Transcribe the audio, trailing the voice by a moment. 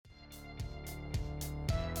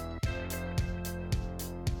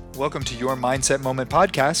Welcome to your Mindset Moment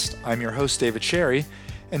podcast. I'm your host, David Sherry,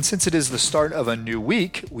 and since it is the start of a new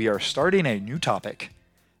week, we are starting a new topic.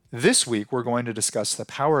 This week, we're going to discuss the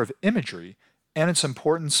power of imagery and its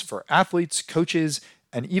importance for athletes, coaches,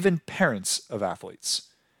 and even parents of athletes.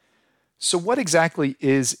 So what exactly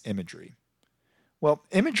is imagery? Well,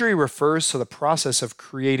 imagery refers to the process of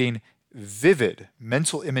creating vivid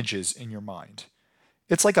mental images in your mind.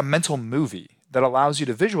 It's like a mental movie that allows you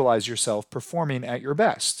to visualize yourself performing at your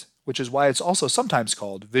best, which is why it's also sometimes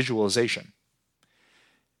called visualization.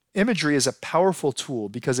 Imagery is a powerful tool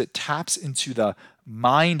because it taps into the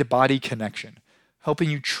mind-body connection, helping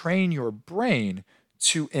you train your brain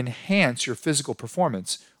to enhance your physical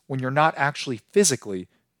performance when you're not actually physically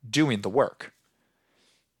doing the work.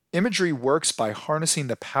 Imagery works by harnessing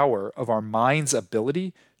the power of our mind's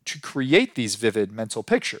ability to create these vivid mental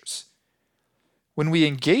pictures. When we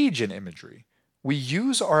engage in imagery, we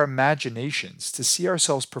use our imaginations to see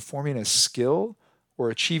ourselves performing a skill or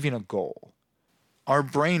achieving a goal. Our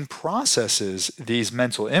brain processes these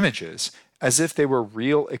mental images as if they were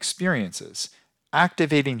real experiences,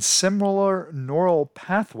 activating similar neural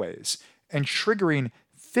pathways and triggering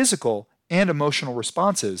physical and emotional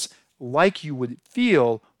responses like you would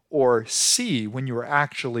feel or see when you were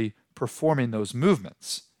actually performing those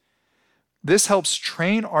movements. This helps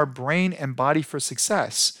train our brain and body for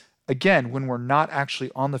success, again, when we're not actually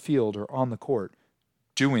on the field or on the court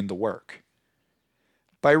doing the work.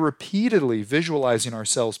 By repeatedly visualizing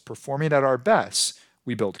ourselves performing at our best,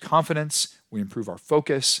 we build confidence, we improve our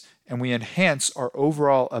focus, and we enhance our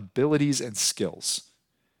overall abilities and skills.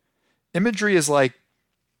 Imagery is like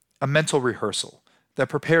a mental rehearsal that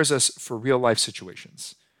prepares us for real-life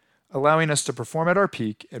situations, allowing us to perform at our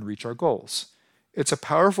peak and reach our goals. It's a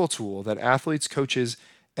powerful tool that athletes, coaches,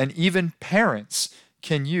 and even parents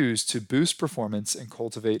can use to boost performance and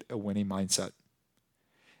cultivate a winning mindset.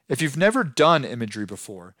 If you've never done imagery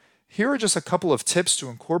before, here are just a couple of tips to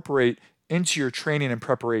incorporate into your training and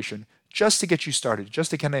preparation just to get you started,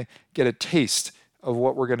 just to kind of get a taste of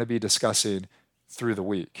what we're going to be discussing through the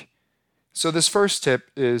week. So this first tip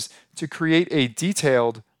is to create a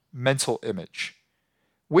detailed mental image.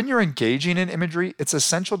 When you're engaging in imagery, it's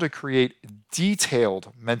essential to create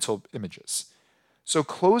detailed mental images. So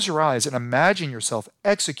close your eyes and imagine yourself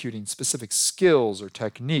executing specific skills or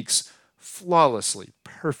techniques flawlessly,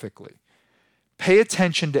 perfectly. Pay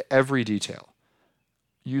attention to every detail.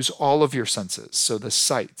 Use all of your senses, so the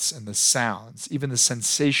sights and the sounds, even the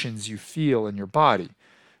sensations you feel in your body.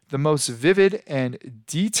 The most vivid and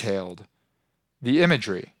detailed the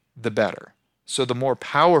imagery, the better. So the more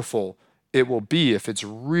powerful it will be if it's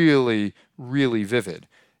really, really vivid.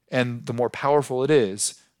 And the more powerful it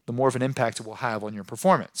is, the more of an impact it will have on your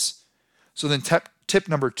performance. So then tip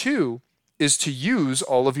number 2 is to use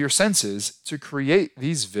all of your senses to create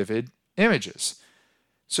these vivid images.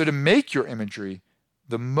 So to make your imagery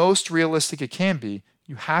the most realistic it can be,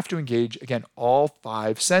 you have to engage, again, all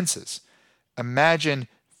 5 senses. Imagine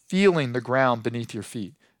feeling the ground beneath your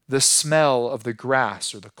feet, the smell of the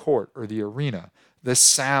grass or the court or the arena, the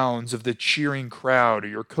sounds of the cheering crowd or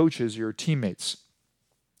your coaches or your teammates.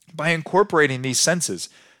 By incorporating these senses,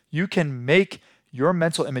 you can make your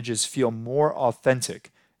mental images feel more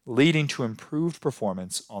authentic, leading to improved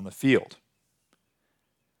performance on the field.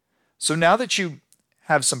 So now that you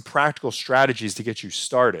have some practical strategies to get you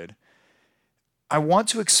started, I want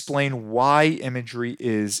to explain why imagery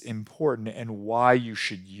is important and why you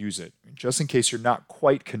should use it, just in case you're not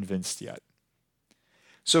quite convinced yet.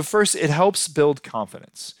 So first, it helps build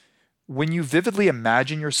confidence. When you vividly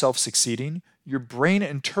imagine yourself succeeding, your brain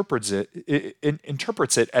interprets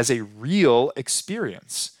it as a real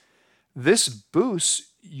experience. This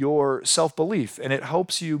boosts your self-belief and it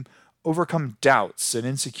helps you overcome doubts and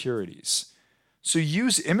insecurities. So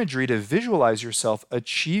use imagery to visualize yourself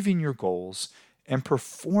achieving your goals and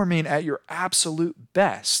performing at your absolute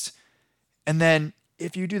best. And then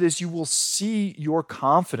if you do this, you will see your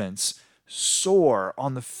confidence soar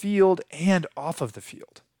on the field and off of the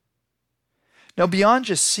field. Now, beyond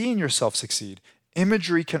just seeing yourself succeed,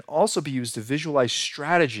 imagery can also be used to visualize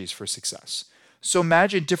strategies for success. So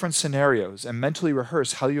imagine different scenarios and mentally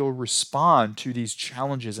rehearse how you'll respond to these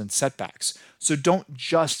challenges and setbacks. So don't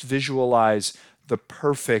just visualize the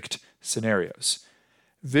perfect scenarios.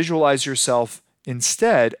 Visualize yourself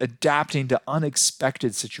instead adapting to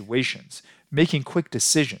unexpected situations, making quick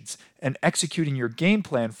decisions, and executing your game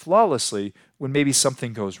plan flawlessly when maybe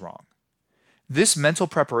something goes wrong. This mental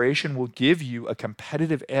preparation will give you a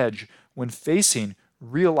competitive edge when facing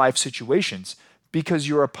real-life situations because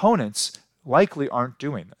your opponents likely aren't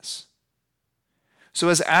doing this. So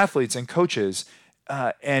as athletes and coaches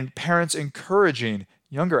and parents encouraging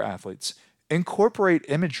younger athletes, incorporate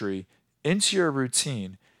imagery into your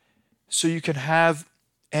routine so you can have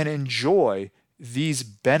and enjoy these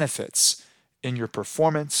benefits in your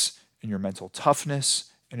performance, in your mental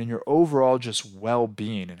toughness, and in your overall just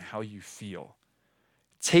well-being and how you feel.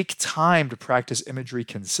 Take time to practice imagery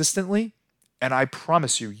consistently, and I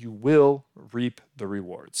promise you, you will reap the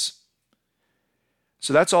rewards.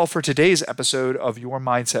 So that's all for today's episode of Your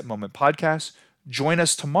Mindset Moment podcast. Join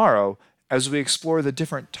us tomorrow as we explore the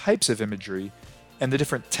different types of imagery and the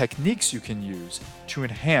different techniques you can use to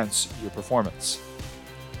enhance your performance.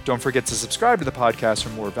 Don't forget to subscribe to the podcast for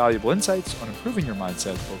more valuable insights on improving your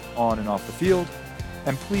mindset both on and off the field.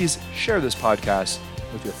 And please share this podcast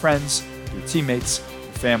with your friends, your teammates,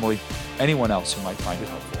 your family, anyone else who might find it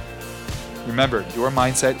helpful. Remember, your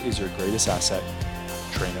mindset is your greatest asset.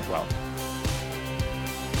 Train it well.